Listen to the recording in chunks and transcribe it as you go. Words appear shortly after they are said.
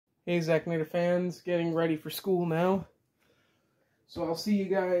Hey, Zacknator fans, getting ready for school now. So I'll see you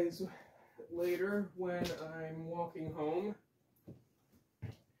guys later when I'm walking home.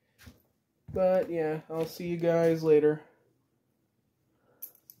 But yeah, I'll see you guys later.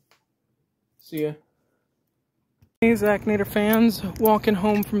 See ya. Hey, Zacknator fans, walking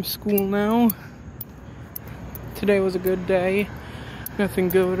home from school now. Today was a good day. Nothing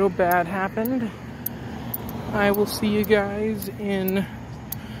good or bad happened. I will see you guys in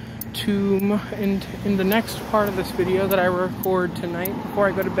the next part of this video that I record tonight before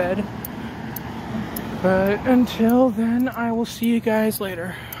I go to bed. But until then, I will see you guys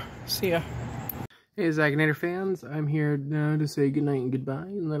later. See ya. Hey, Zacknator fans, I'm here now to say goodnight and goodbye,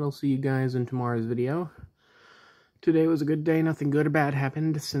 and then I'll see you guys in tomorrow's video. Today was a good day. Nothing good or bad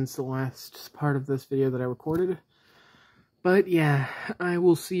happened since the last part of this video that I recorded. But yeah, I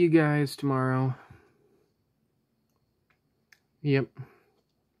will see you guys tomorrow. Yep.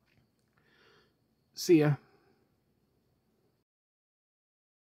 See ya.